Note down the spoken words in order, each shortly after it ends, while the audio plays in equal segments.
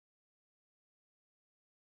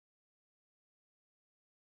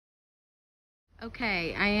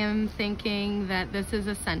Okay, I am thinking that this is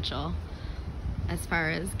essential as far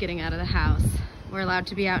as getting out of the house. We're allowed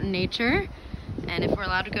to be out in nature, and if we're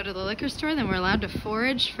allowed to go to the liquor store, then we're allowed to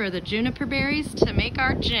forage for the juniper berries to make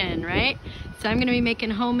our gin, right? So I'm gonna be making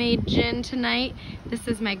homemade gin tonight. This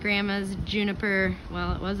is my grandma's juniper,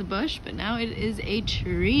 well, it was a bush, but now it is a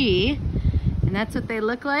tree. And that's what they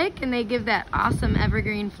look like, and they give that awesome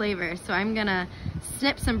evergreen flavor. So I'm gonna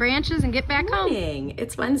snip some branches and get back home.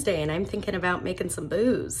 It's Wednesday and I'm thinking about making some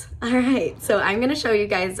booze. All right, so I'm gonna show you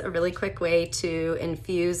guys a really quick way to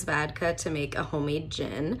infuse vodka to make a homemade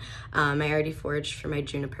gin. I already foraged for my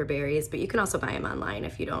juniper berries, but you can also buy them online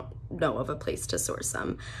if you don't know of a place to source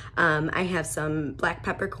them. I have some black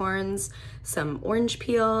peppercorns, some orange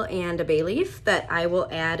peel, and a bay leaf that I will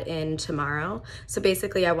add in tomorrow. So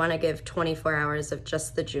basically I wanna give 24 hours of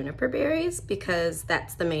just the juniper berries because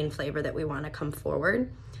that's the main flavor that we wanna come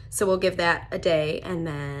forward. So we'll give that a day, and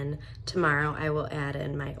then tomorrow I will add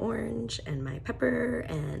in my orange and my pepper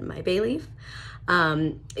and my bay leaf.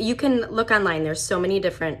 You can look online, there's so many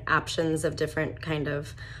different options of different kind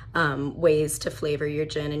of ways to flavor your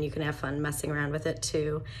gin, and you can have fun messing around with it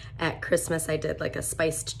too. At Christmas I did like a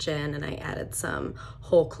spiced gin and I added some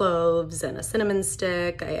whole cloves and a cinnamon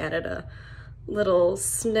stick. I added a little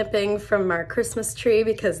snipping from our Christmas tree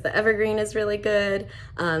because the evergreen is really good.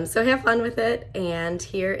 So have fun with it, and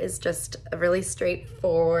here is just a really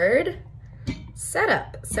straightforward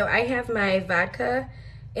setup. So I have my vodka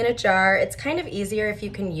in a jar. It's kind of easier if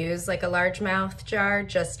you can use like a largemouth jar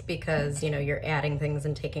just because, you know, you're adding things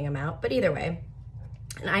and taking them out, but either way.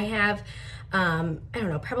 And I have, I don't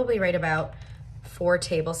know, probably right about 4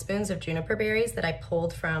 tablespoons of juniper berries that I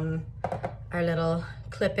pulled from our little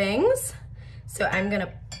clippings. So I'm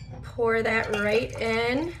gonna pour that right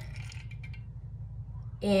in,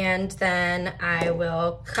 and then I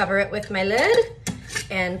will cover it with my lid,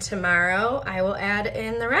 and tomorrow I will add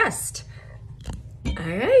in the rest. All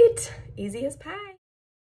right, easy as pie.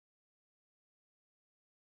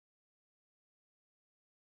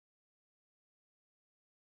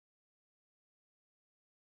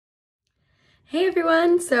 Hey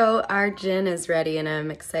everyone, so our gin is ready and I'm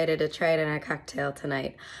excited to try it in a cocktail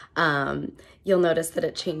tonight. You'll notice that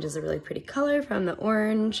it changes a really pretty color from the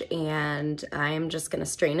orange, and I'm just gonna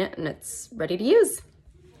strain it and it's ready to use.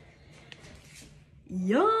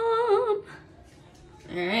 Yum! All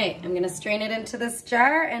right, I'm gonna strain it into this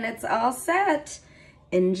jar and it's all set.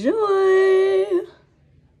 Enjoy!